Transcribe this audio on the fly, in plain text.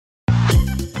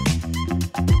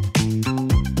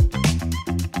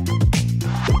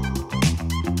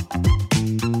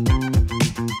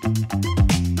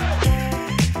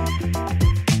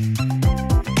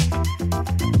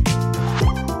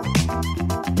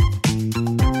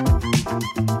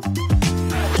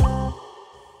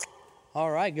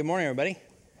right, good morning, everybody.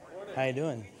 Morning. How you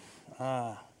doing?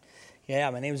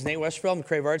 My name is Nate Westerfeld. I'm the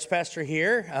Creative Arts pastor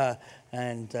here,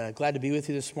 and glad to be with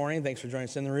you this morning. Thanks for joining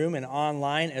us in the room and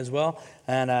online as well.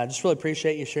 And just really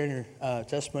appreciate you sharing your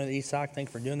testimony at ESOC.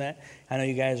 Thanks for doing that. I know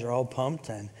you guys are all pumped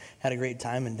and had a great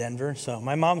time in Denver. So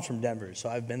my mom's from Denver, so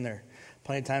I've been there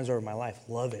plenty of times over my life.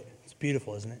 Love it. It's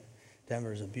beautiful, isn't it?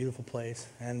 Denver is a beautiful place,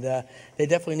 and they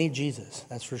definitely need Jesus,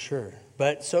 that's for sure.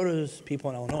 But so does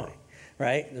people in Illinois,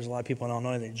 right? There's a lot of people in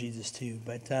Illinois that need Jesus too.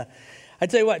 But I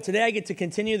tell you what, today I get to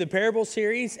continue the parable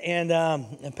series, and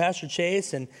Pastor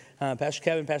Chase and Pastor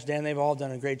Kevin, Pastor Dan, they've all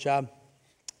done a great job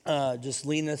just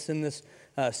leading us in this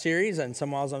series. And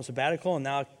some while I was on sabbatical, and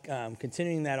now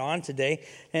continuing that on today.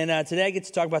 And today I get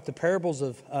to talk about the parables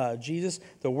of Jesus,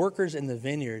 the workers in the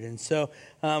vineyard. And so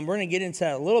we're going to get into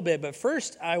that a little bit. But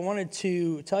first, I wanted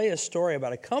to tell you a story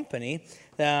about a company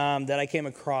that I came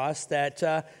across that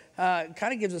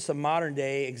kind of gives us a modern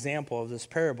day example of this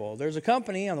parable. There's a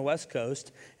company on the West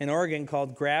Coast in Oregon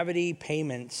called Gravity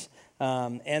Payments.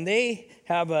 And they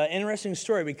have an interesting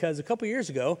story because a couple years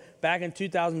ago, back in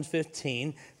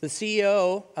 2015, the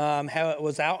CEO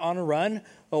was out on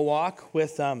a walk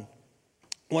with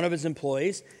one of his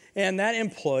employees, and that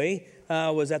employee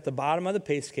was at the bottom of the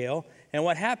pay scale. And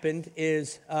what happened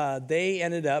is they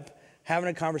ended up having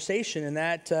a conversation, and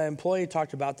that employee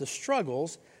talked about the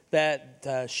struggles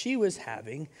that she was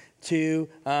having to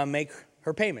make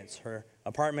her payments, her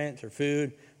apartment, her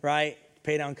food, right?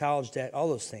 Pay down college debt, all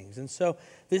those things. And so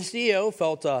the CEO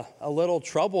felt a little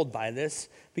troubled by this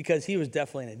because he was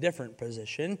definitely in a different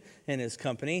position in his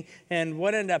company. And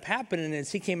what ended up happening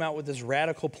is he came out with this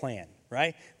radical plan,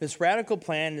 right? This radical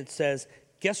plan that says,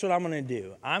 guess what I'm going to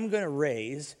do? I'm going to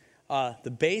raise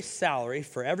the base salary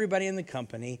for everybody in the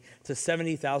company to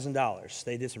 $70,000.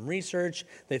 They did some research.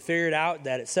 They figured out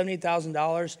that at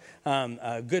 $70,000,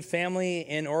 a good family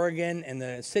in Oregon and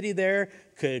the city there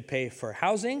could pay for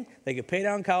housing, they could pay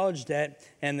down college debt,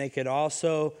 and they could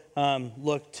also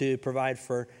look to provide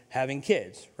for having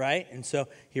kids, right? And so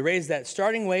he raised that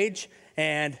starting wage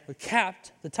and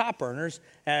capped the top earners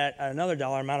at another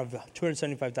dollar amount of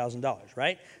 $275,000,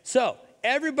 right? So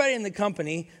everybody in the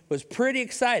company was pretty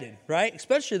excited, right?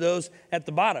 Especially those at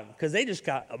the bottom, because they just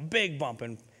got a big bump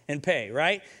in pay,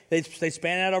 right? They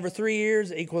span it out over 3 years.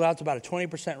 It equaled out to about a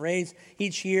 20% raise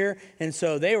each year. And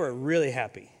so they were really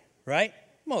happy, right?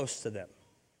 Most of them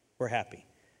were happy.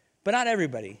 But not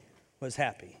everybody was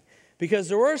happy, because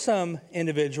there were some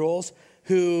individuals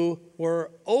who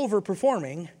were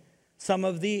overperforming some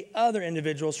of the other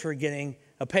individuals who were getting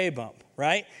a pay bump,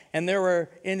 right? And there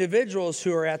were individuals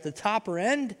who are at the topper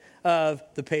end of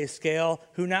the pay scale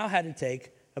who now had to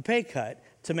take a pay cut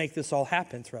to make this all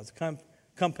happen throughout the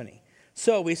company.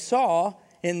 So we saw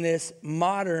in this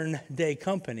modern day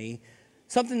company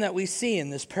something that we see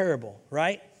in this parable,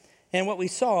 right? And what we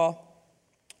saw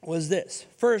was this.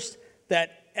 First,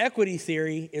 that equity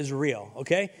theory is real,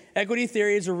 okay? Equity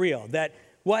theory is real. That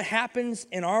what happens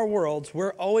in our worlds,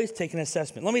 we're always taking an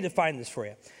assessment. Let me define this for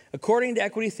you. According to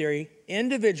equity theory,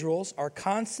 individuals are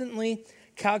constantly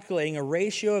calculating a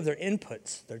ratio of their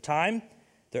inputs, their time,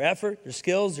 their effort, their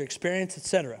skills, their experience,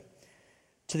 etc.,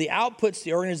 to the outputs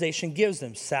the organization gives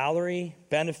them: salary,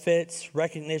 benefits,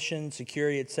 recognition,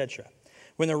 security, etc.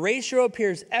 When the ratio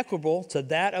appears equitable to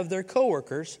that of their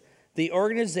coworkers, the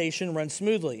organization runs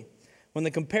smoothly. When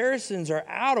the comparisons are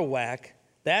out of whack,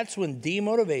 that's when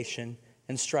demotivation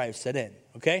and strife set in,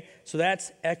 okay? So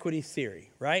that's equity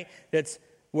theory, right? That's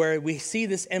where we see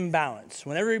this imbalance.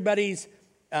 When everybody's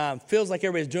feels like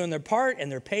everybody's doing their part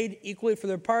and they're paid equally for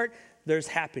their part, there's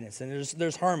happiness and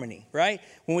there's harmony, right?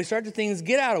 When we start to things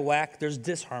get out of whack, there's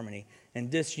disharmony and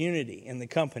disunity in the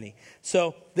company.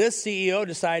 So this CEO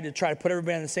decided to try to put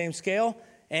everybody on the same scale,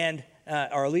 and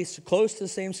or at least close to the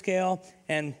same scale.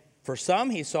 And for some,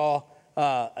 he saw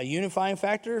a unifying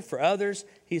factor. For others,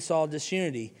 he saw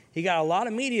disunity. He got a lot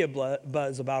of media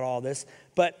buzz about all this,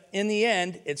 but in the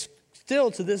end, it's still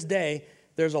to this day,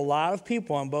 there's a lot of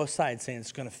people on both sides saying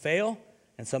it's going to fail,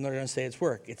 and some are going to say it's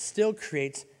work. It still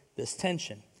creates this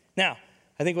tension. Now,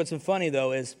 I think what's funny,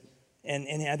 though, is, and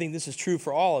I think this is true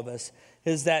for all of us,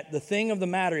 is that the thing of the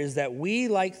matter is that we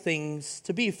like things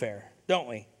to be fair, don't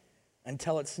we?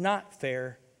 Until it's not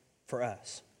fair for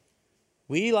us.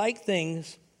 We like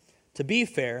things to be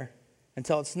fair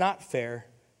until it's not fair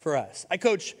for us. I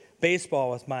coach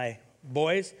baseball with my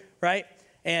boys, right?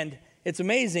 And it's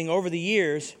amazing over the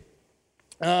years,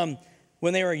 when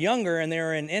they were younger and they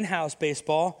were in in-house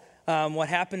baseball, what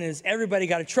happened is everybody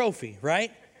got a trophy,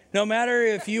 right? No matter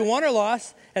if you won or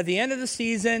lost, at the end of the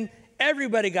season,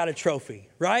 everybody got a trophy,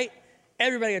 right?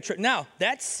 Everybody got a trophy. Now,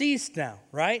 that's ceased now,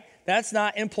 right? That's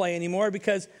not in play anymore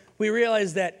because we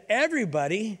realize that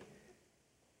everybody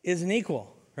is an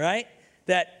equal, right?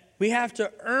 That we have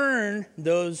to earn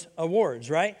those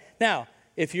awards, right? Now,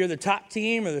 if you're the top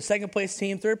team or the second place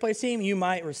team, third place team, you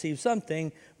might receive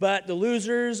something, but the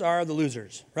losers are the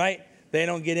losers, right? They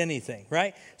don't get anything,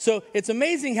 right? So it's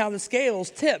amazing how the scales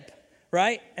tip,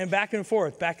 right? And back and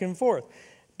forth, back and forth.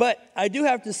 But I do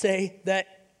have to say that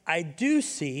I do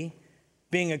see,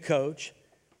 being a coach,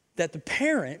 that the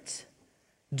parents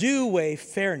do weigh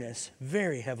fairness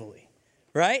very heavily,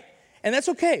 right? And that's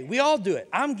okay. We all do it.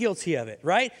 I'm guilty of it,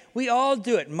 right? We all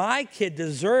do it. My kid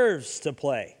deserves to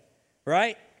play,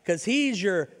 right? Because he's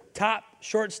your top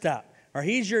shortstop or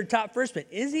he's your top first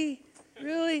baseman. Is he?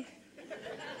 Really?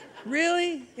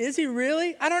 Really? Is he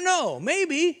really? I don't know.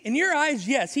 Maybe. In your eyes,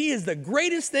 yes. He is the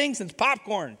greatest thing since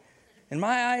popcorn. In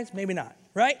my eyes, maybe not,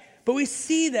 right? But we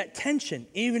see that tension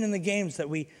even in the games that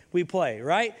we play,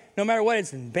 right? No matter what,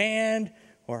 it's in band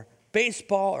or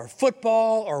baseball or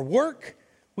football or work,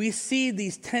 we see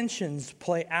these tensions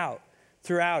play out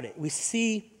throughout it. We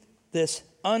see this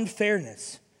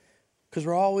unfairness because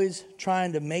we're always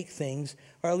trying to make things,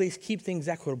 or at least keep things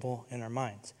equitable in our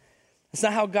minds. It's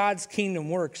not how God's kingdom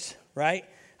works, right?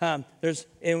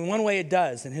 In one way it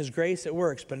does. In his grace it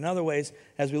works. But in other ways,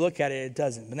 as we look at it, it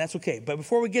doesn't. But that's okay. But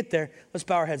before we get there, let's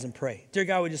bow our heads and pray. Dear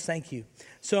God, we just thank you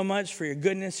so much for your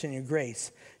goodness and your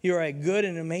grace. You are a good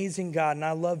and amazing God, and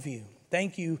I love you.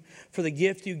 Thank you for the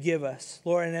gift you give us,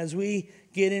 Lord. And as we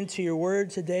get into your word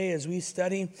today, as we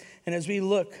study, and as we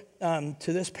look to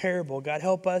this parable, God,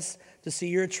 help us to see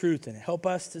your truth in it. Help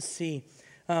us to see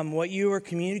what you are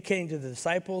communicating to the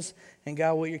disciples, and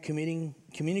God, what you're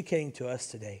communicating to us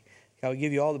today. God, we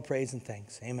give you all the praise and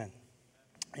thanks. Amen.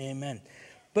 Amen.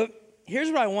 But here's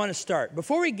where I want to start.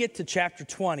 Before we get to chapter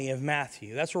 20 of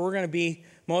Matthew, that's where we're going to be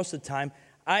most of the time,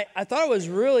 I thought it was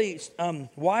really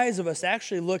wise of us to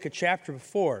actually look at chapter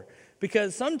before.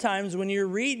 Because sometimes when you're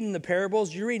reading the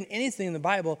parables, you're reading anything in the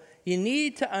Bible, you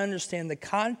need to understand the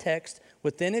context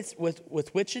within it,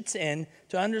 with which it's in,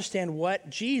 to understand what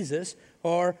Jesus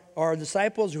or our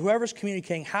disciples, or whoever's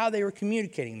communicating, how they were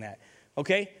communicating that.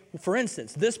 Okay? For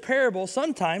instance, this parable,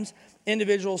 sometimes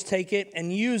individuals take it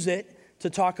and use it to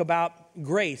talk about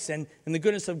grace and the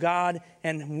goodness of God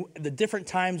and the different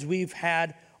times we've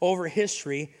had over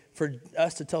history for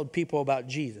us to tell people about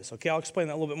Jesus. Okay, I'll explain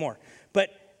that a little bit more.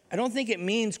 But I don't think it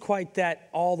means quite that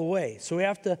all the way. So we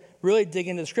have to really dig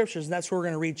into the scriptures, and that's where we're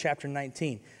going to read chapter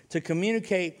 19, to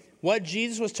communicate what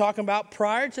Jesus was talking about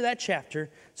prior to that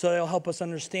chapter, so it'll help us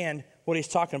understand what he's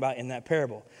talking about in that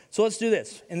parable. So let's do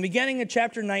this. In the beginning of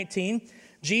chapter 19,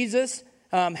 Jesus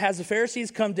has the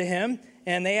Pharisees come to him,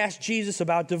 and they ask Jesus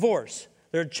about divorce.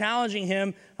 They're challenging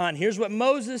him on, here's what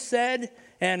Moses said,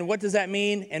 and what does that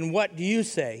mean, and what do you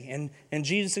say? And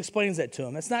Jesus explains that to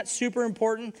him. It's not super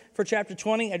important for chapter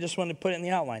 20. I just wanted to put it in the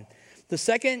outline. The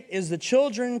second is the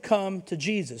children come to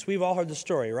Jesus. We've all heard the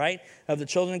story, right? Of the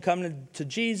children coming to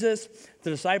Jesus.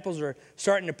 The disciples are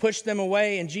starting to push them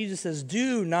away, and Jesus says,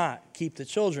 do not keep the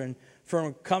children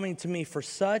from coming to me, for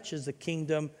such is the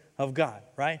kingdom of God,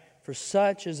 right? For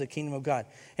such is the kingdom of God.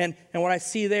 And what I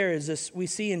see there is this, we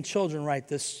see in children, right,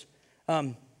 this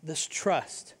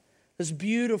trust, this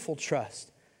beautiful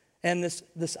trust, and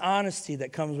this honesty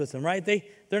that comes with them, right?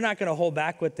 They're not going to hold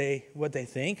back what they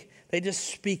think. They just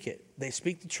speak it. They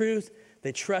speak the truth.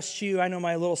 They trust you. I know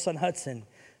my little son Hudson,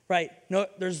 right? No,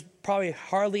 there's probably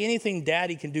hardly anything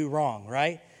daddy can do wrong,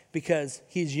 right? Because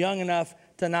he's young enough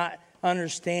to not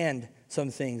understand some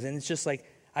things. And it's just like,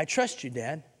 I trust you,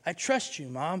 Dad. I trust you,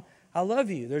 Mom. I love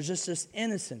you. There's just this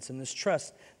innocence and this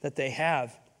trust that they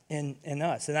have in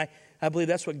us. And I believe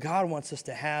that's what God wants us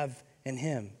to have in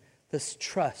him, this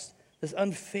trust, this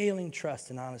unfailing trust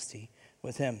and honesty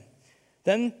with him.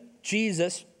 Then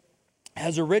Jesus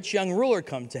has a rich young ruler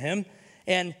come to him,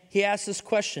 and he asks this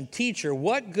question, Teacher,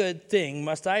 what good thing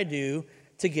must I do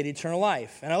to get eternal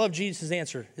life? And I love Jesus'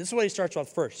 answer. This is what he starts off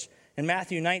first. In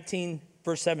Matthew 19,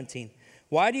 verse 17,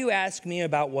 why do you ask me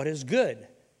about what is good?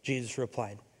 Jesus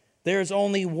replied, there is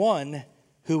only one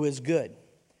who is good.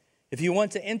 If you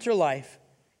want to enter life,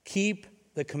 keep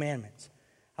the commandments.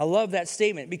 I love that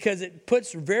statement because it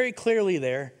puts very clearly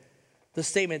there the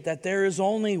statement that there is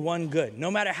only one good. No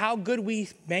matter how good we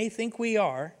may think we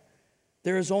are,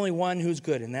 there is only one who's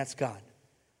good, and that's God.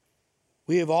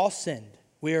 We have all sinned.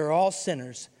 We are all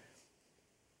sinners.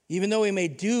 Even though we may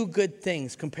do good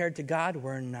things, compared to God,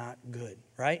 we're not good,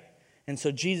 right? And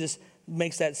so Jesus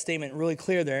makes that statement really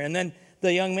clear there. And then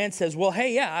the young man says, well,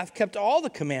 hey, yeah, I've kept all the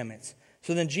commandments.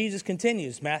 So then Jesus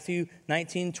continues, Matthew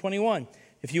 19:21.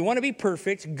 If you want to be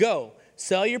perfect, go,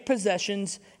 sell your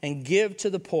possessions and give to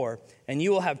the poor, and you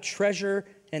will have treasure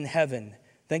in heaven.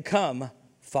 Then come,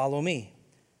 follow me."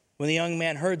 When the young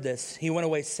man heard this, he went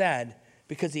away sad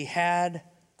because he had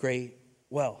great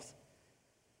wealth.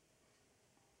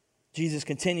 Jesus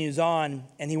continues on,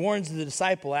 and he warns the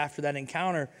disciple after that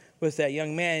encounter with that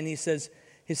young man. And he says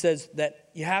that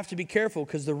you have to be careful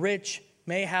because the rich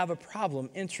may have a problem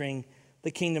entering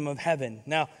the kingdom of heaven.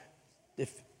 Now,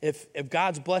 if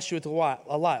God's blessed you with a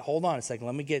lot, hold on a second.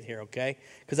 Let me get here, okay?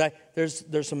 Because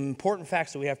there's some important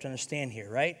facts that we have to understand here,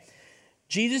 right?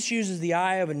 Jesus uses the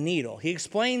eye of a needle. He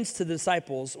explains to the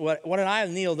disciples what an eye of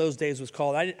a needle those days was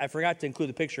called. I forgot to include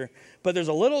the picture, but there's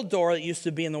a little door that used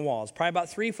to be in the walls, probably about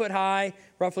 3 foot high,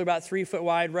 roughly about 3 foot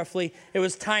wide, roughly. It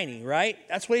was tiny, right?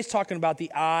 That's what he's talking about,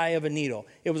 the eye of a needle.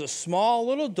 It was a small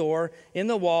little door in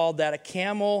the wall that a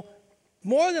camel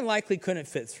more than likely couldn't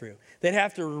fit through. They'd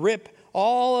have to rip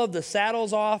all of the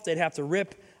saddles off. They'd have to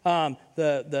rip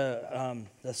the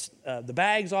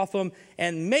bags off them,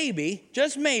 and maybe,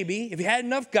 just maybe, if you had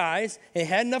enough guys and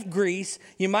had enough grease,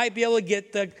 you might be able to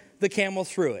get the camel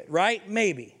through it, right?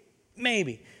 Maybe.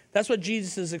 That's what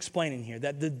Jesus is explaining here,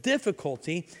 that the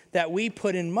difficulty that we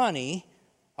put in money,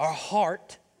 our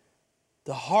heart,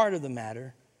 the heart of the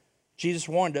matter, Jesus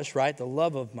warned us, right? The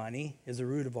love of money is the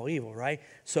root of all evil, right?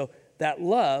 So that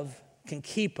love can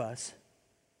keep us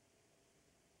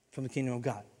from the kingdom of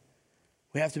God.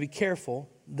 We have to be careful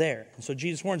there. And so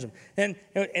Jesus warns them. And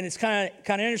it's kind of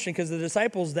interesting because the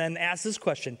disciples then ask this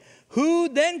question: who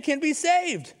then can be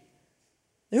saved?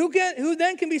 Who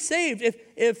then can be saved?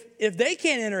 If they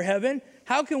can't enter heaven,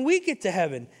 how can we get to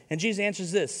heaven? And Jesus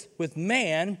answers this: with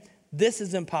man, this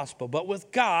is impossible. But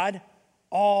with God,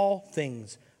 all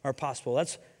things are possible.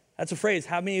 That's a phrase.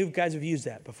 How many of you guys have used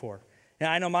that before? And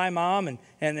I know my mom and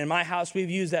in my house, we've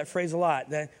used that phrase a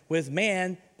lot. That with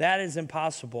man, that is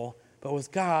impossible. But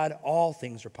with God, all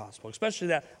things are possible. Especially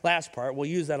that last part. We'll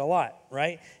use that a lot,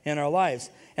 right, in our lives.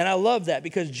 And I love that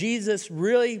because Jesus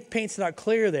really paints it out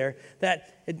clear there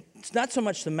that it's not so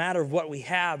much the matter of what we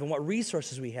have and what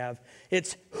resources we have.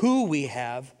 It's who we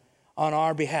have on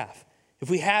our behalf.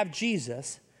 If we have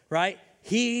Jesus, right,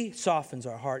 he softens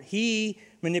our heart. He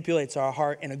manipulates our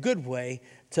heart in a good way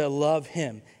to love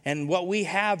him. And what we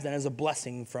have then is a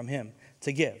blessing from him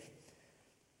to give.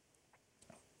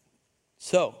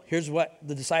 So here's what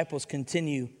the disciples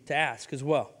continue to ask as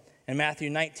well. In Matthew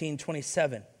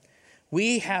 19:27,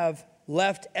 we have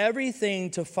left everything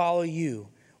to follow you.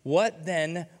 What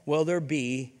then will there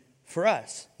be for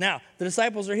us? Now, the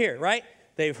disciples are here, right?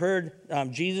 They've heard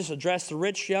Jesus address the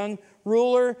rich young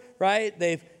ruler, right?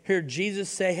 They've heard Jesus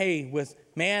say, hey, with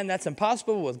man, that's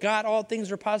impossible. With God, all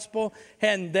things are possible.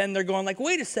 And then they're going like,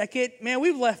 wait a second, man,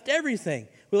 we've left everything.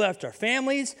 We left our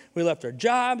families. We left our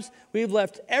jobs. We've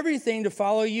left everything to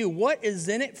follow you. What is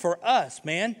in it for us,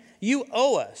 man? You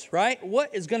owe us, right?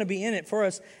 What is going to be in it for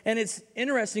us? And it's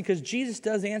interesting because Jesus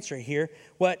does answer here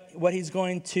what he's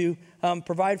going to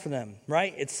provide for them,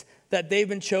 right? It's that they've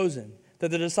been chosen.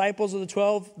 That the disciples of the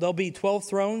 12, there'll be 12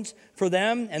 thrones for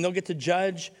them, and they'll get to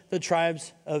judge the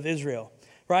tribes of Israel,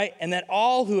 right? And that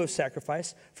all who have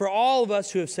sacrificed, for all of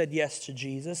us who have said yes to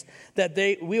Jesus, that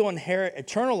we will inherit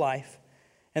eternal life.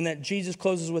 And that Jesus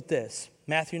closes with this,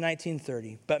 Matthew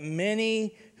 19:30. But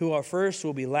many who are first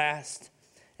will be last,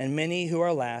 and many who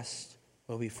are last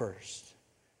will be first.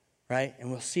 Right? And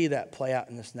we'll see that play out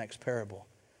in this next parable.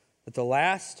 That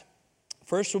the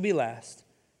first will be last,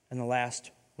 and the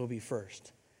last will be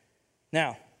first.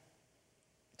 Now,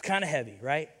 it's kind of heavy,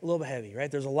 right? A little bit heavy,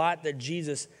 right? There's a lot that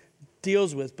Jesus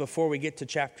deals with before we get to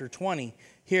chapter 20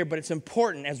 here, but it's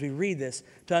important as we read this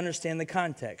to understand the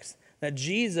context. That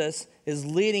Jesus is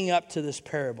leading up to this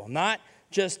parable. Not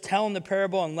just telling the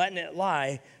parable and letting it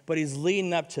lie, but he's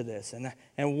leading up to this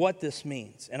and what this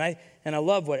means. And I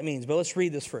love what it means, but let's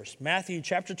read this first. Matthew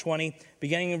chapter 20,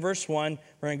 beginning in verse 1,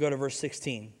 we're going to go to verse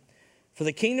 16. For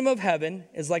the kingdom of heaven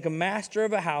is like a master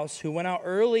of a house who went out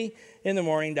early in the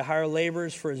morning to hire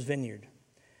laborers for his vineyard.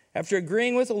 After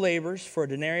agreeing with the laborers for a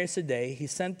denarius a day, he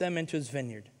sent them into his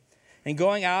vineyard. And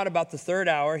going out about the third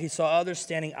hour, he saw others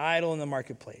standing idle in the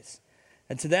marketplace.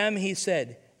 And to them he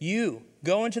said, you,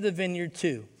 go into the vineyard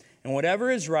too, and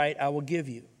whatever is right I will give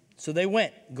you. So they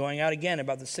went, going out again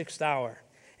about the 6th hour.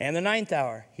 And the 9th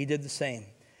hour he did the same.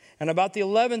 And about the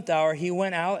 11th hour he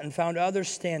went out and found others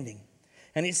standing.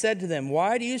 And he said to them,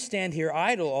 why do you stand here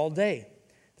idle all day?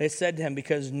 They said to him,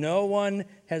 because no one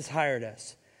has hired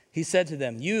us. He said to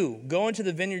them, you, go into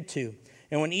the vineyard too.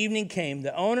 And when evening came,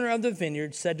 the owner of the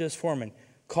vineyard said to his foreman,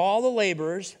 call the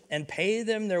laborers and pay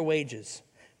them their wages,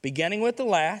 beginning with the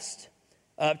last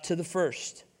up to the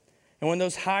first. And when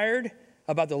those hired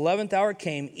about the 11th hour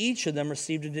came, each of them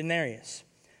received a denarius.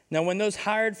 Now when those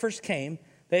hired first came,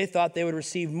 they thought they would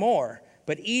receive more,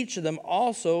 but each of them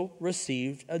also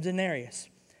received a denarius.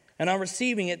 And on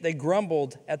receiving it, they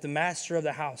grumbled at the master of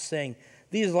the house, saying,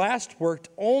 'These last worked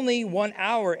only 1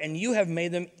 hour, and you have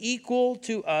made them equal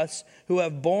to us who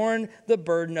have borne the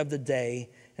burden of the day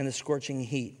and the scorching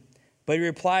heat.' But he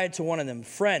replied to one of them,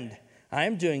 'Friend, I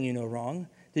am doing you no wrong.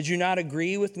 Did you not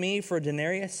agree with me for a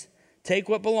denarius? Take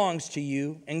what belongs to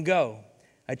you and go.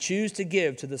 I choose to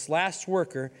give to this last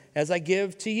worker as I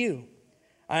give to you.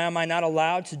 Am I not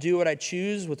allowed to do what I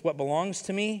choose with what belongs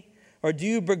to me? Or do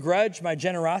you begrudge my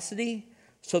generosity?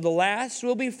 So the last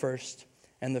will be first,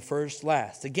 and the first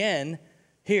last.'" Again,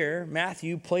 here,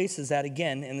 Matthew places that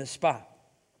again in the spot.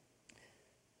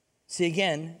 See,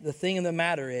 again, the thing of the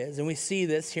matter is, and we see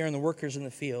this here in the workers in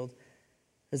the field,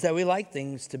 is that we like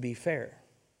things to be fair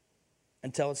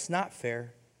until it's not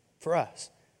fair for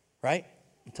us, right?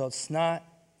 Until it's not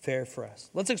fair for us.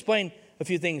 Let's explain a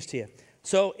few things to you.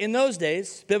 So in those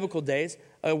days, biblical days,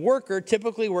 a worker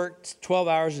typically worked 12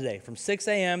 hours a day from 6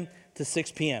 a.m. to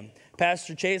 6 p.m.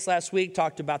 Pastor Chase last week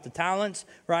talked about the talents,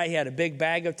 right? He had a big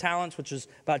bag of talents, which was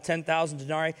about 10,000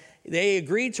 denarii. They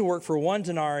agreed to work for 1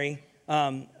 denarii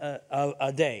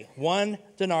a day. 1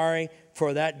 denarii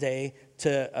for that day,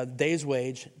 to a day's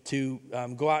wage, to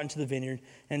go out into the vineyard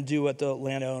and do what the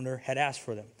landowner had asked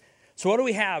for them. So what do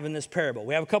we have in this parable?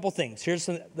 We have a couple things. Here's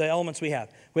the elements we have.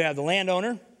 We have the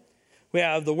landowner, we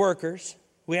have the workers,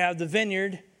 we have the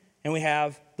vineyard, and we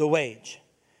have the wage.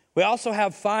 We also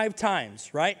have 5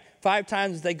 times, right? 5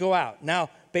 times they go out. Now,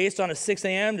 based on a 6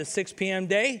 a.m. to 6 p.m.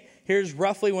 day, here's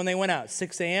roughly when they went out.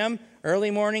 6 a.m.,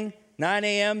 early morning, 9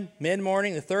 a.m.,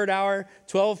 mid-morning, the 3rd hour,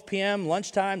 12 p.m.,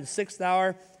 lunchtime, the 6th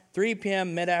hour, 3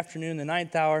 p.m., mid-afternoon, the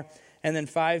 9th hour, and then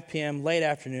 5 p.m., late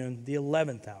afternoon, the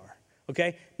 11th hour.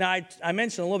 Okay? Now, I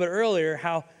mentioned a little bit earlier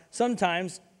how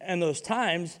sometimes, in those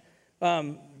times,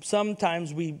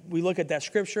 sometimes we look at that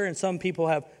scripture, and some people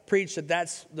have preached that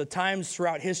that's the times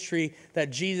throughout history that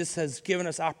Jesus has given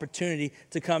us opportunity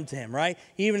to come to him, right?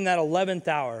 Even that 11th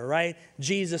hour, right?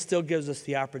 Jesus still gives us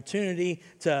the opportunity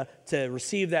to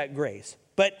receive that grace.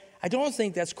 But I don't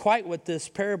think that's quite what this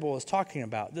parable is talking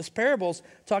about. This parable's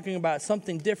talking about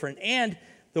something different. And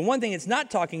the one thing it's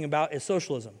not talking about is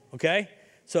socialism, okay?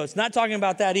 So it's not talking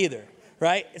about that either,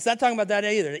 right? It's not talking about that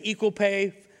either, the equal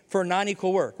pay for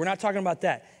non-equal work. We're not talking about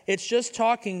that. It's just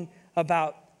talking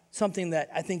about something that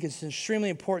I think is extremely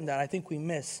important that I think we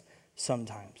miss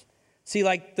sometimes. See,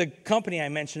 like the company I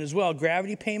mentioned as well,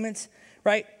 Gravity Payments,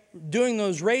 right? Doing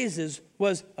those raises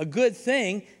was a good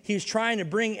thing. He's trying to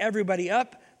bring everybody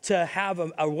up to have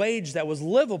a wage that was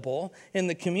livable in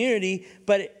the community,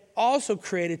 but it also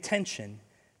created tension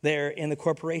there in the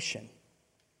corporation.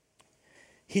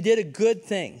 He did a good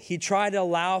thing. He tried to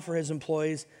allow for his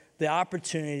employees the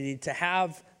opportunity to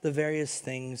have the various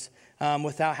things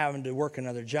without having to work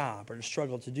another job or to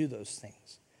struggle to do those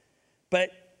things. But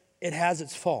it has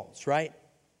its faults, right?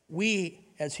 We,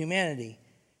 as humanity,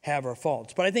 have our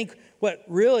faults. But I think what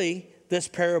really this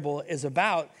parable is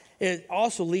about, it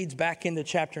also leads back into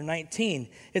chapter 19.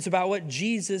 It's about what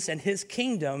Jesus and his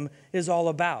kingdom is all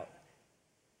about.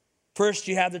 First,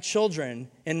 you have the children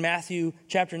in Matthew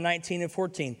chapter 19 and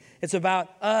 14. It's about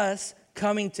us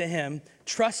coming to him,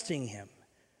 trusting him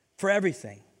for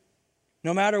everything.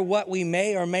 No matter what we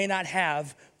may or may not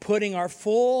have, putting our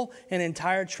full and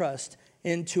entire trust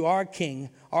into our King,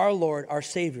 our Lord, our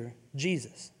Savior,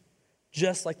 Jesus.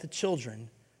 Just like the children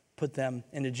put them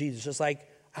into Jesus. Just like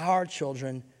our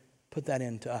children put that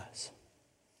into us.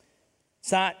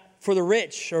 It's not for the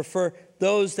rich or for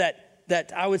those that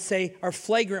I would say are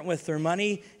flagrant with their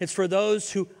money. It's for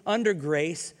those who, under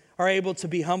grace, are able to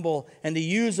be humble and to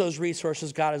use those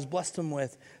resources God has blessed them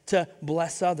with to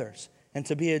bless others and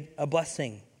to be a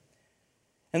blessing.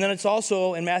 And then it's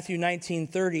also in Matthew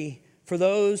 19:30 for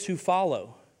those who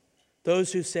follow,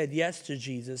 those who said yes to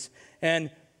Jesus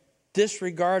and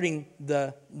disregarding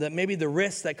maybe the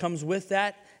risk that comes with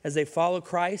that as they follow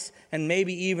Christ and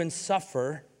maybe even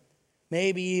suffer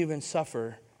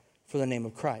for the name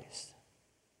of Christ.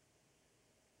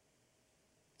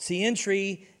 See,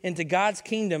 entry into God's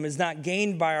kingdom is not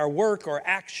gained by our work or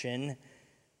action,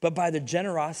 but by the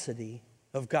generosity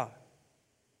of God.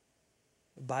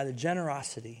 By the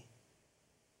generosity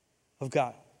of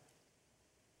God.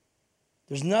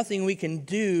 There's nothing we can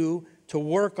do to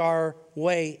work our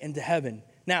way into heaven.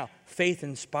 Now, faith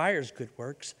inspires good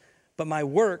works, but my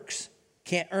works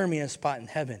can't earn me a spot in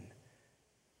heaven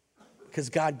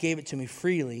because God gave it to me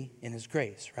freely in his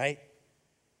grace, right?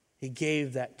 He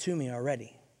gave that to me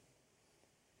already.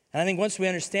 And I think once we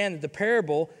understand that the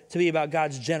parable to be about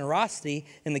God's generosity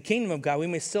in the kingdom of God, we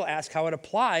may still ask how it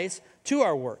applies to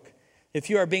our work. If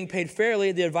you are being paid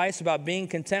fairly, the advice about being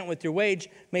content with your wage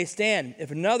may stand.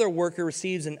 If another worker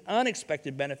receives an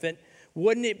unexpected benefit,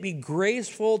 wouldn't it be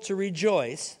graceful to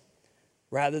rejoice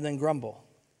rather than grumble?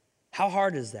 How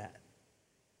hard is that?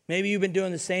 Maybe you've been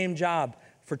doing the same job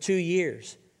for 2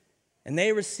 years, and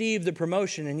they receive the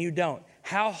promotion and you don't.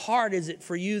 How hard is it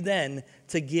for you then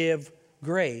to give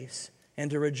grace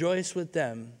and to rejoice with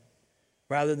them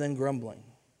rather than grumbling?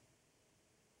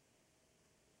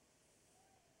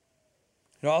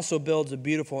 It also builds a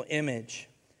beautiful image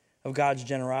of God's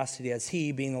generosity as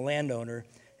he, being the landowner,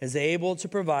 is able to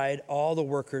provide all the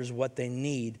workers what they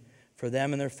need for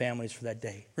them and their families for that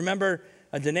day. Remember,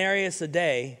 a denarius a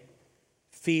day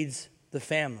feeds the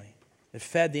family. It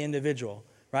fed the individual,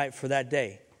 right, for that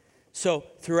day. So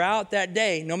throughout that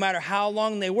day, no matter how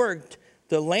long they worked,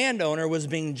 the landowner was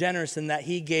being generous in that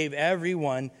he gave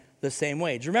everyone the same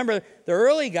wage. Remember, the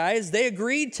early guys, they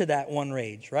agreed to that one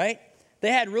wage, right?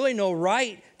 They had really no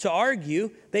right to argue.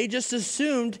 They just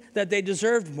assumed that they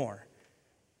deserved more.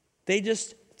 They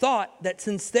just thought that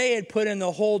since they had put in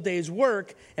the whole day's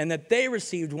work and that they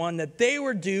received one, that they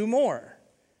were due more.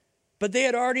 But they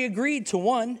had already agreed to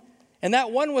one, and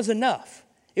that one was enough.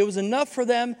 It was enough for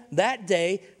them that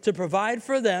day to provide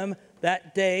for them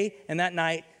that day and that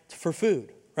night for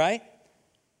food, right?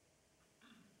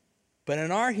 But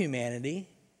in our humanity,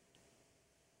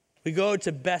 we go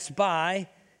to Best Buy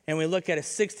and we look at a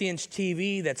 60-inch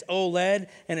TV that's OLED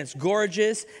and it's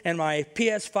gorgeous and my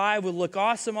PS5 would look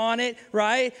awesome on it,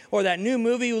 right? Or that new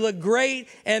movie would look great,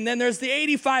 and then there's the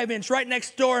 85-inch right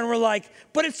next door and we're like,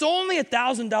 but it's only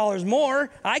 $1,000 more.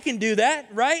 I can do that,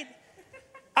 right?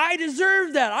 I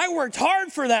deserve that. I worked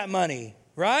hard for that money,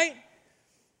 right?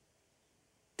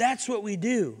 That's what we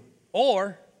do.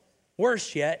 Or,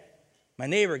 worse yet, my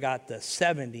neighbor got the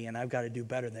 70 and I've got to do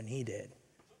better than he did,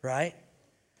 right?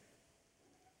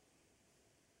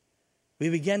 We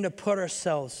begin to put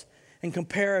ourselves and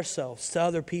compare ourselves to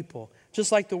other people,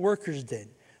 just like the workers did.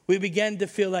 We begin to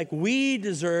feel like we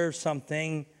deserve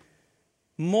something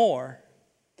more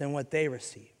than what they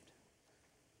received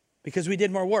because we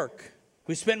did more work.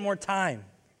 We spent more time.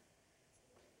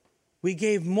 We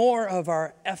gave more of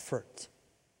our effort.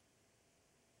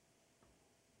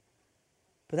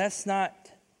 But that's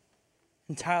not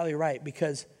entirely right,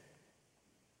 because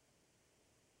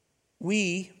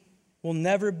we will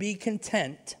never be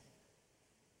content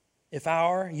if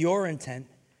your intent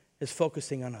is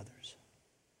focusing on others.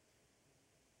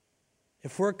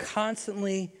 If we're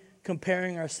constantly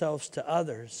comparing ourselves to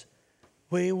others,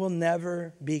 we will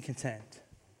never be content.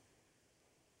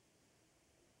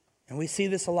 And we see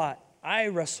this a lot. I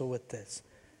wrestle with this.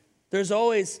 There's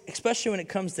always, especially when it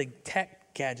comes to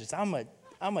tech gadgets, I'm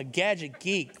a gadget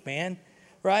geek, man,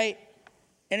 right?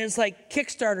 And it's like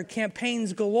Kickstarter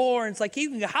campaigns galore. And it's like, you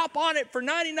can hop on it for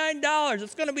 $99.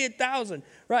 It's going to be $1,000,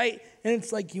 right? And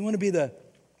it's like, you want to be the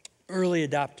early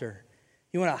adopter.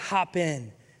 You want to hop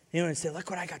in. You want to say, look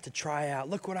what I got to try out.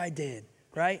 Look what I did,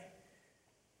 right?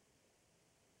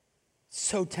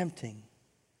 So tempting.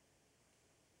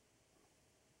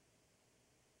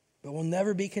 But we'll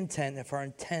never be content if our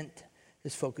intent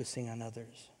is focusing on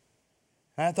others.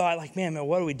 And I thought, like, man,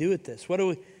 what do we do with this? Where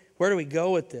do we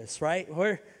go with this, right?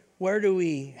 Where do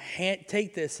we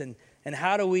take this, and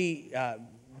how do we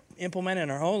implement it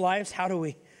in our own lives? How do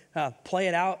we play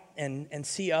it out and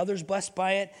see others blessed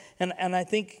by it? And I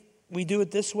think we do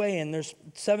it this way, and there's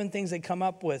 7 things they come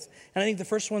up with. And I think the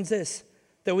first one's this,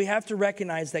 that we have to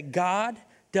recognize that God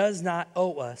does not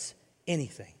owe us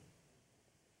anything.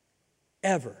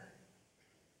 Ever.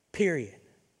 Period.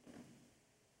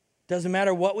 Doesn't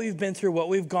matter what we've been through, what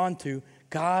we've gone through,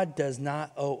 God does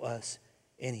not owe us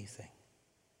anything.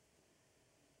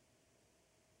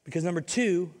 Because number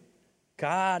 2,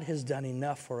 God has done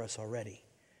enough for us already.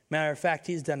 Matter of fact,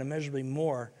 he's done immeasurably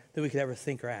more than we could ever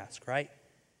think or ask, right?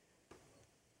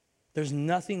 There's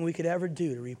nothing we could ever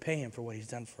do to repay him for what he's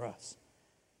done for us.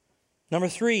 Number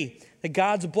 3, that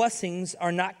God's blessings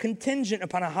are not contingent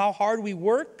upon how hard we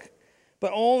work,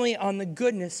 but only on the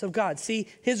goodness of God. See,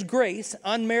 his grace,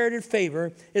 unmerited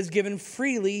favor, is given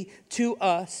freely to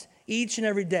us each and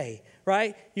every day,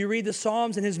 right? You read the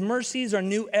Psalms, and his mercies are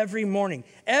new every morning.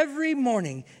 Every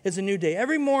morning is a new day.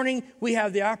 Every morning we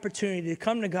have the opportunity to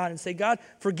come to God and say, God,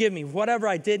 forgive me. Whatever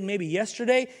I did maybe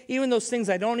yesterday, even those things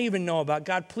I don't even know about,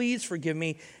 God, please forgive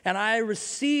me. And I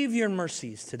receive your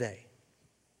mercies today.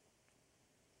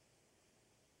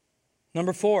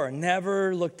 Number 4,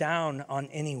 never look down on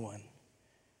anyone.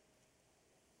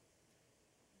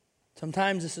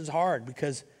 Sometimes this is hard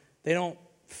because they don't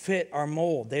fit our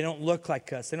mold. They don't look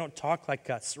like us. They don't talk like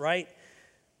us, right?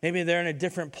 Maybe they're in a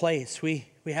different place. We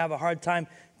have a hard time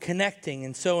connecting.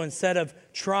 And so instead of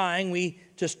trying, we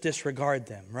just disregard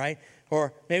them, right?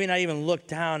 Or maybe not even look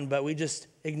down, but we just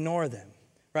ignore them,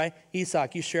 right?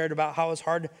 Isak, you shared about how it was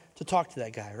hard to talk to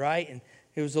that guy, right? And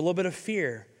it was a little bit of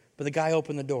fear, but the guy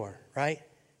opened the door, right?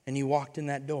 And you walked in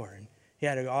that door, and you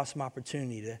had an awesome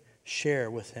opportunity to share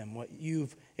with him what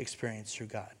you've experienced through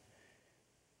God.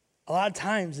 A lot of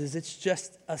times it's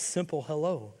just a simple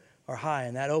hello or hi,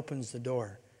 and that opens the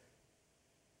door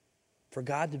for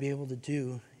God to be able to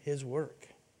do his work.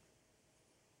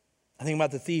 I think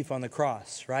about the thief on the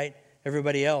cross, right?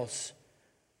 Everybody else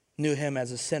knew him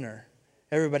as a sinner.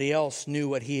 Everybody else knew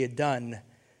what he had done.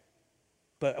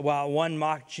 But while one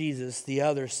mocked Jesus, the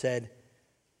other said,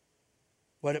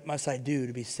 "What must I do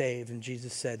to be saved?" And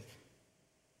Jesus said,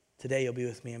 "Today you'll be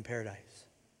with me in paradise."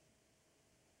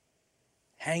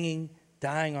 Hanging,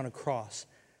 dying on a cross,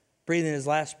 breathing his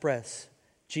last breaths,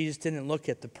 Jesus didn't look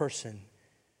at the person.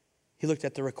 He looked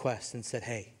at the request and said,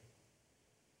 "Hey,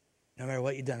 no matter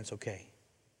what you've done, it's okay,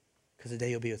 because today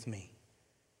you'll be with me."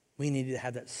 We need to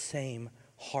have that same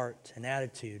heart and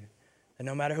attitude that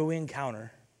no matter who we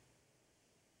encounter,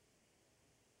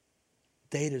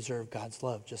 they deserve God's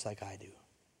love just like I do.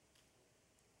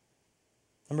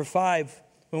 Number 5,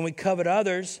 when we covet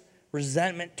others,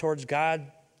 resentment towards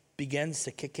God begins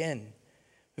to kick in.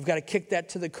 We've got to kick that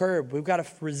to the curb. We've got to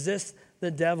resist the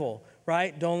devil,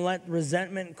 right? Don't let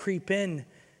resentment creep in,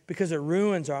 because it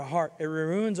ruins our heart. It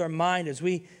ruins our mind as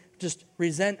we just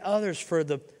resent others for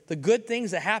the good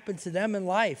things that happen to them in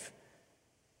life.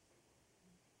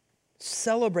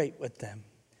 Celebrate with them.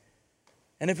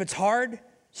 And if it's hard,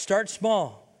 start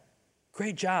small.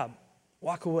 Great job.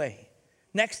 Walk away.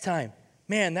 Next time,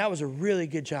 man, that was a really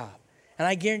good job. And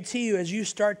I guarantee you, as you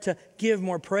start to give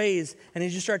more praise and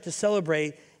as you start to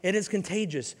celebrate, it is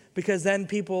contagious, because then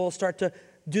people will start to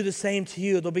do the same to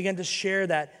you. They'll begin to share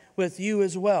that with you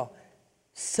as well.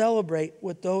 Celebrate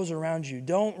with those around you.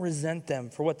 Don't resent them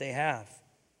for what they have.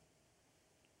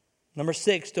 Number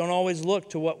 6, don't always look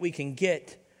to what we can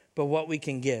get, but what we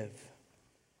can give.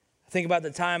 I think about the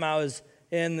time I was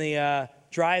in the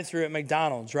drive-thru at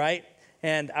McDonald's, right?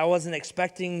 And I wasn't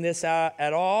expecting this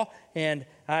at all. And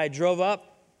I drove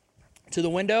up to the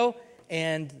window,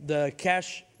 and the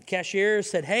cashier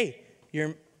said, "Hey,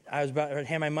 I was about to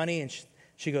hand my money," and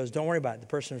she goes, "Don't worry about it. The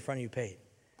person in front of you paid."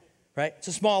 Right? It's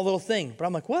a small little thing. But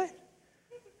I'm like, what?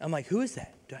 I'm like, who is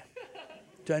that?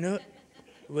 Do I know it?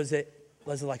 Was it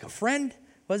like a friend?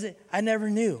 Was it? I never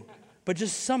knew. But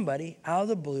just somebody out of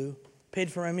the blue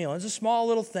paid for my meal. It's a small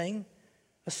little thing.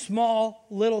 A small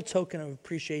little token of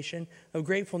appreciation, of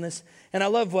gratefulness. And I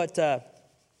love what,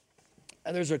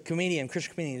 there's a comedian,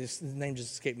 Christian comedian, his name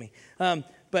just escaped me.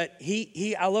 But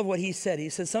I love what he said. He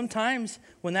said, sometimes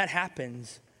when that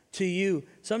happens to you,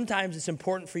 sometimes it's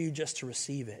important for you just to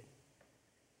receive it,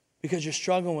 because you're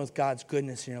struggling with God's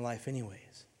goodness in your life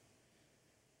anyways.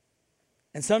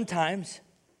 And sometimes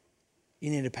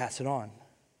you need to pass it on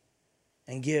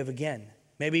and give again.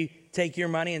 Maybe take your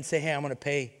money and say, "Hey, I'm going to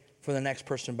pay for the next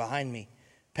person behind me."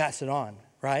 Pass it on,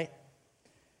 right?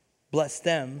 Bless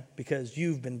them because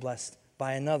you've been blessed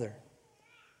by another.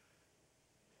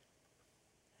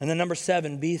 And then number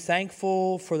 7, be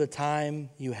thankful for the time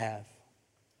you have.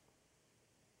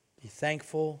 Be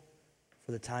thankful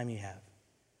for the time you have.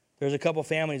 There's a couple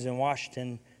families in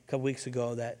Washington a couple weeks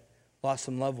ago that lost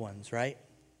some loved ones, right?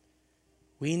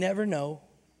 We never know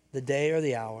the day or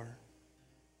the hour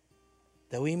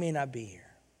that we may not be here.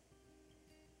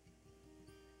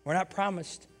 We're not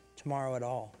promised tomorrow at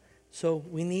all. So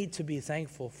we need to be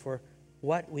thankful for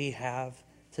what we have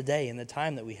today and the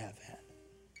time that we have had.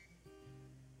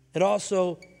 It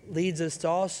also leads us to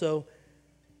also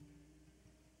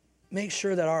make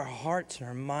sure that our hearts and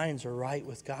our minds are right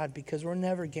with God, because we're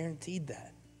never guaranteed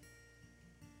that.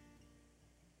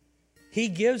 He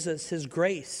gives us His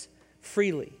grace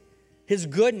freely. His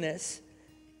goodness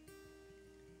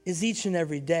is each and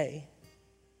every day.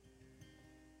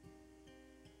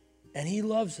 And He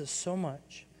loves us so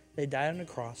much that He died on the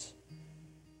cross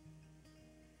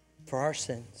for our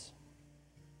sins.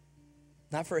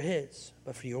 Not for His,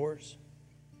 but for yours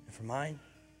and for mine.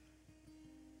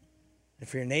 And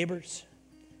for your neighbors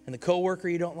and the coworker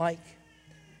you don't like.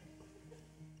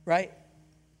 Right?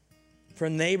 For a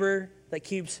neighbor that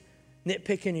keeps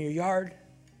nitpicking your yard.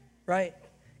 Right?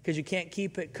 Because you can't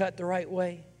keep it cut the right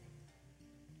way.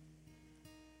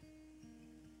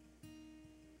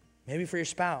 Maybe for your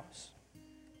spouse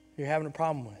you're having a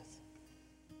problem with.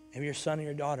 Maybe your son or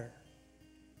your daughter.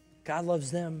 God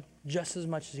loves them just as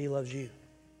much as He loves you.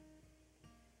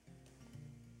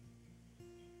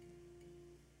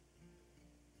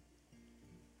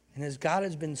 And as God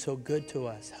has been so good to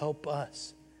us, help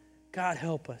us God,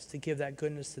 help us to give that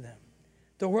goodness to them.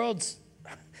 The world's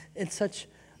in such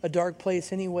a dark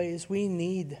place anyways. We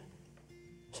need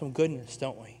some goodness,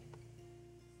 don't we?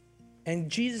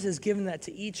 And Jesus has given that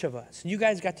to each of us. You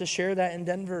guys got to share that in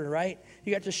Denver, right?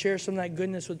 You got to share some of that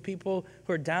goodness with people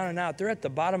who are down and out. They're at the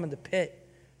bottom of the pit,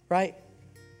 right?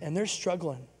 And they're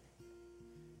struggling.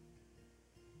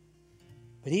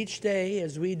 But each day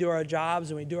as we do our jobs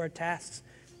and we do our tasks,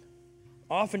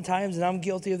 oftentimes, and I'm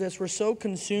guilty of this, we're so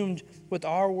consumed with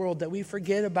our world that we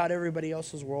forget about everybody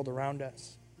else's world around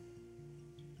us.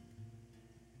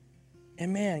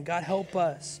 And man, God help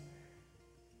us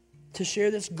to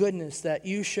share this goodness that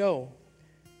you show.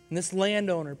 And this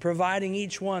landowner providing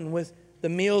each one with the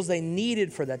meals they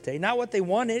needed for that day. Not what they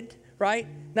wanted, right?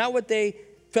 Not what they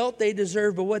felt they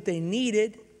deserved, but what they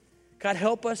needed. God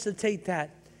help us to take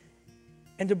that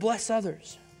and to bless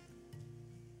others.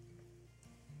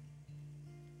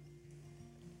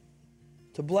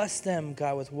 To bless them,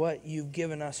 God, with what you've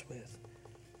given us with.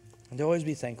 And to always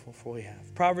be thankful for what we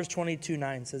have. Proverbs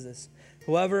 22:9 says this.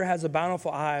 Whoever has a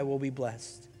bountiful eye will be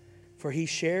blessed, for he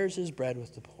shares his bread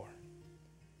with the poor.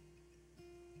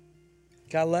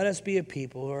 God, let us be a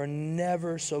people who are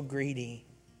never so greedy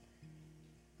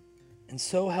and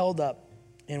so held up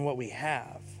in what we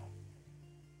have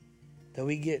that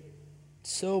we get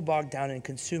so bogged down in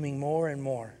consuming more and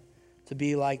more to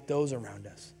be like those around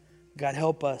us. God,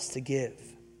 help us to give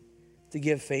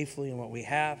faithfully in what we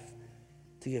have,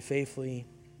 to give faithfully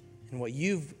in what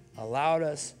you've allowed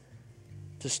us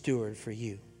to steward for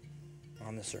you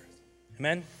on this earth.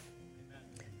 Amen?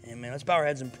 Amen. Let's bow our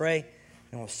heads and pray,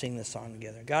 and we'll sing this song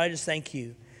together. God, I just thank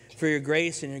you for your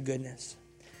grace and your goodness.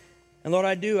 And Lord,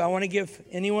 I want to give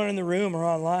anyone in the room or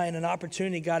online an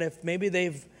opportunity, God, if maybe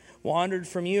they've wandered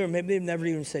from you or maybe they've never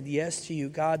even said yes to you,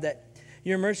 God, that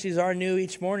your mercies are new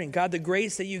each morning. God, the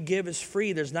grace that you give is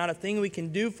free. There's not a thing we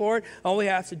can do for it. All we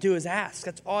have to do is ask.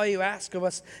 That's all you ask of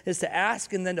us, is to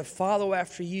ask and then to follow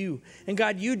after you. And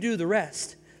God, you do the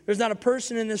rest. There's not a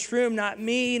person in this room, not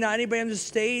me, not anybody on this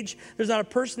stage. There's not a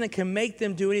person that can make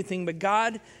them do anything. But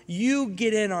God, you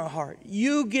get in our heart.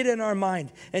 You get in our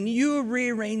mind. And you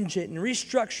rearrange it and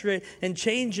restructure it and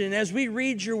change it. And as we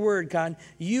read your word, God,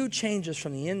 you change us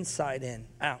from the inside in,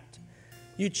 out.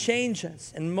 You change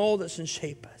us and mold us and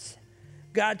shape us.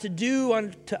 God, to do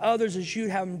unto others as you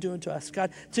have them do unto us.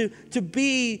 God, to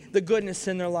be the goodness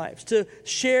in their lives. To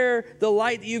share the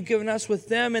light that you've given us with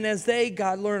them. And as they,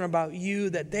 God, learn about you,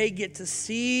 that they get to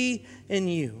see in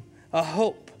you a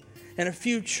hope and a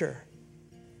future.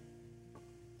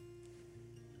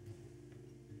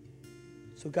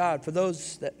 So God, for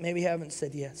those that maybe haven't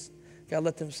said yes, God,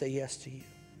 let them say yes to you.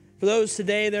 For those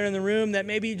today that are in the room that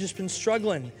maybe you've just been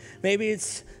struggling. Maybe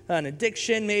it's an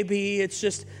addiction. Maybe it's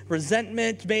just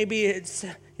resentment. Maybe it's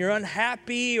you're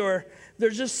unhappy or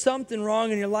there's just something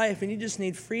wrong in your life and you just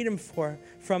need freedom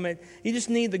from it. You just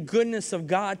need the goodness of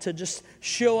God to just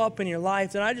show up in your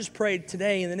life. And I just prayed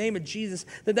today in the name of Jesus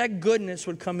that goodness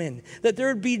would come in. That there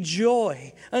would be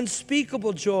joy,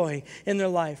 unspeakable joy in their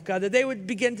life. God, that they would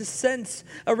begin to sense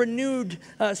a renewed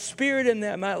spirit in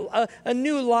them, a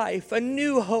new life, a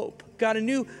new hope. God, a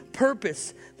new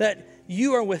purpose that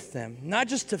you are with them. Not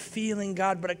just a feeling,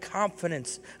 God, but a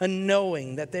confidence, a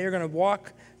knowing that they are going to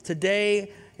walk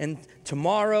today and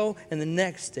tomorrow and the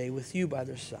next day with you by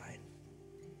their side.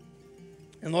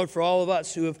 And Lord, for all of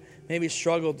us who have maybe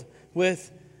struggled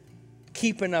with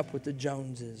keeping up with the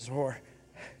Joneses or,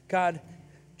 God,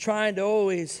 trying to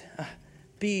always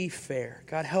be fair,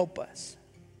 God, help us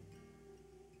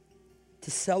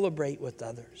to celebrate with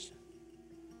others,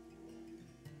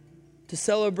 to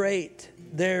celebrate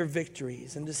their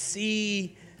victories and to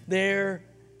see their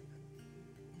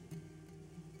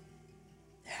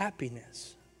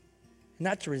happiness.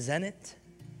 Not to resent it,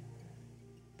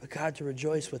 but God, to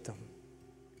rejoice with them.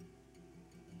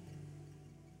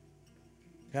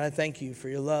 God, I thank you for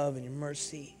your love and your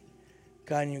mercy,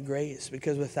 God, and your grace,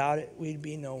 because without it, we'd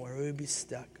be nowhere. We would be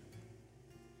stuck.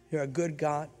 You're a good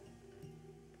God.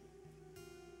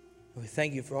 And we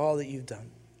thank you for all that you've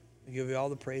done. We give you all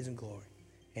the praise and glory.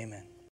 Amen.